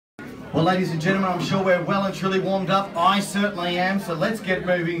Well, ladies and gentlemen, I'm sure we're well and truly warmed up. I certainly am, so let's get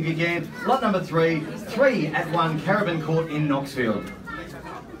moving again. Lot number 3, 3 at 1 Carrabin Court in Knoxfield.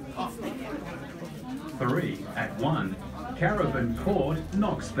 3 at 1 Carrabin Court,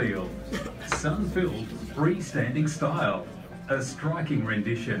 Knoxfield. Sun-filled freestanding style. A striking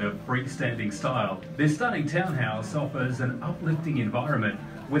rendition of freestanding style, this stunning townhouse offers an uplifting environment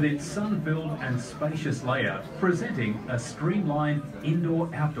with its sun-filled and spacious layout, presenting a streamlined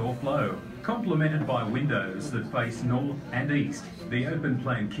indoor-outdoor flow, complemented by windows that face north and east. The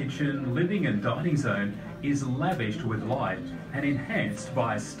open-plan kitchen, living and dining zone is lavished with light and enhanced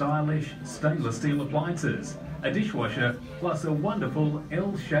by stylish stainless steel appliances, a dishwasher, plus a wonderful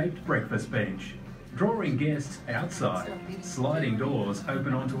L-shaped breakfast bench. Drawing guests outside, sliding doors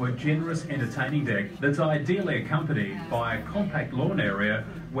open onto a generous entertaining deck that's ideally accompanied by a compact lawn area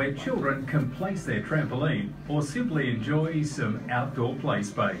where children can place their trampoline or simply enjoy some outdoor play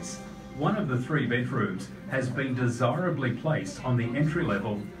space. One of the 3 bedrooms has been desirably placed on the entry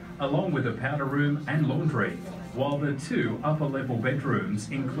level, along with a powder room and laundry, while the 2 upper level bedrooms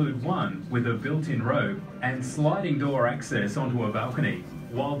include one with a built-in robe and sliding door access onto a balcony,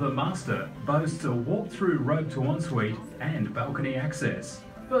 while the master boasts a walk-through robe to ensuite and balcony access,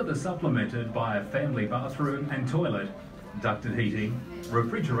 further supplemented by a family bathroom and toilet, ducted heating,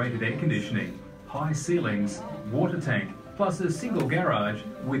 refrigerated air conditioning, high ceilings, water tank, plus a single garage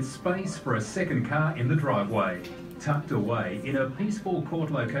with space for a second car in the driveway, tucked away in a peaceful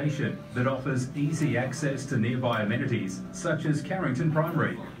court location that offers easy access to nearby amenities such as Carrington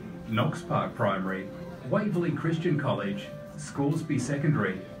Primary, Knox Park Primary, Waverley Christian College, Scoresby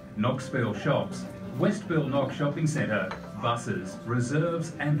Secondary, Knoxfield Shops, Westville Knox Shopping Centre, buses,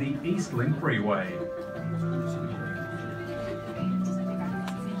 reserves and the East Link Freeway.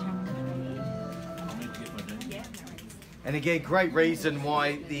 And again, great reason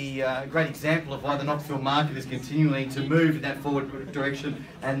why great example of why the Knoxfield market is continuing to move in that forward direction,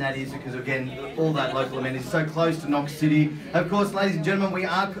 and that is because, again, all that local amenities so close to Knox City. Of course, ladies and gentlemen, we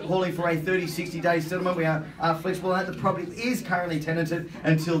are calling for a 30-60 day settlement. We are flexible, and the property is currently tenanted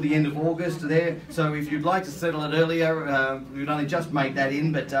until the end of August there. So if you'd like to settle it earlier, we've only just made that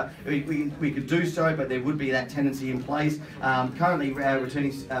in, but we could do so, but there would be that tenancy in place. Currently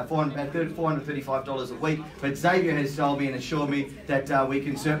returning $435 a week, but Xavier has told me and assured me that we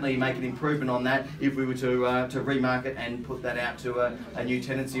can certainly make an improvement on that if we were to remarket and put that out to a new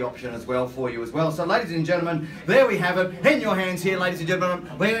tenancy option as well for you as well. So ladies and gentlemen, there we have it. In your hands here, ladies and gentlemen.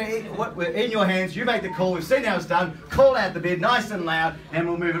 We're in your hands. You make the call. We've seen how it's done. Call out the bid nice and loud, and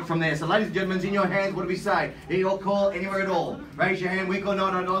we'll move it from there. So ladies and gentlemen, in your hands. What do we say? In your call, anywhere at all. Raise your hand, wink or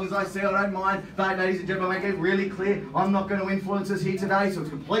nod. As long as I see, I don't mind. But ladies and gentlemen, make it really clear. I'm not going to influence us here today, so it's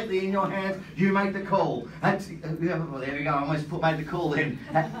completely in your hands. You make the call. There we go. I almost made the call then.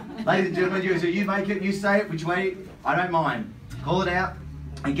 Ladies and gentlemen, so you make it, you say it, which way, I don't mind. Call it out.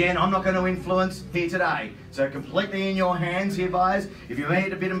 Again, I'm not going to influence here today. So completely in your hands here, buyers. If you're here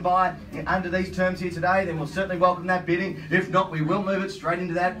to bid and buy under these terms here today, then we'll certainly welcome that bidding. If not, we will move it straight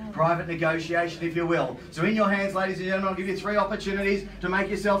into that private negotiation, if you will. So in your hands, ladies and gentlemen, I'll give you 3 opportunities to make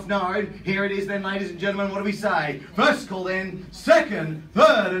yourself known. Here it is then, ladies and gentlemen. What do we say? First call then, second,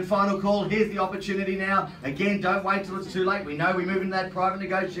 third and final call. Here's the opportunity now. Again, don't wait till it's too late. We know we move into that private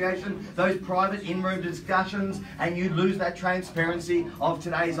negotiation, those private in-room discussions, and you lose that transparency of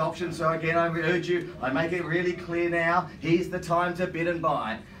today's option. So again, I urge you, I make it really clear now. Here's the time to bid and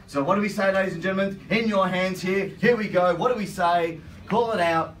buy. So what do we say, ladies and gentlemen? In your hands here. Here we go. What do we say? Call it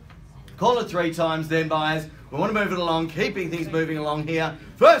out. Call it 3 times then, buyers. We want to move it along, keeping things moving along here.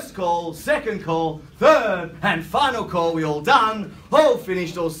 First call, second call, third and final call. We all done, all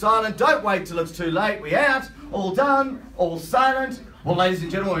finished, all silent. Don't wait till it's too late. We out, all done, all silent. Well, ladies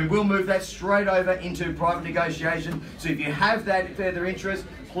and gentlemen, we will move that straight over into private negotiation. So if you have that further interest,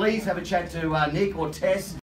 please have a chat to Nick or Tess.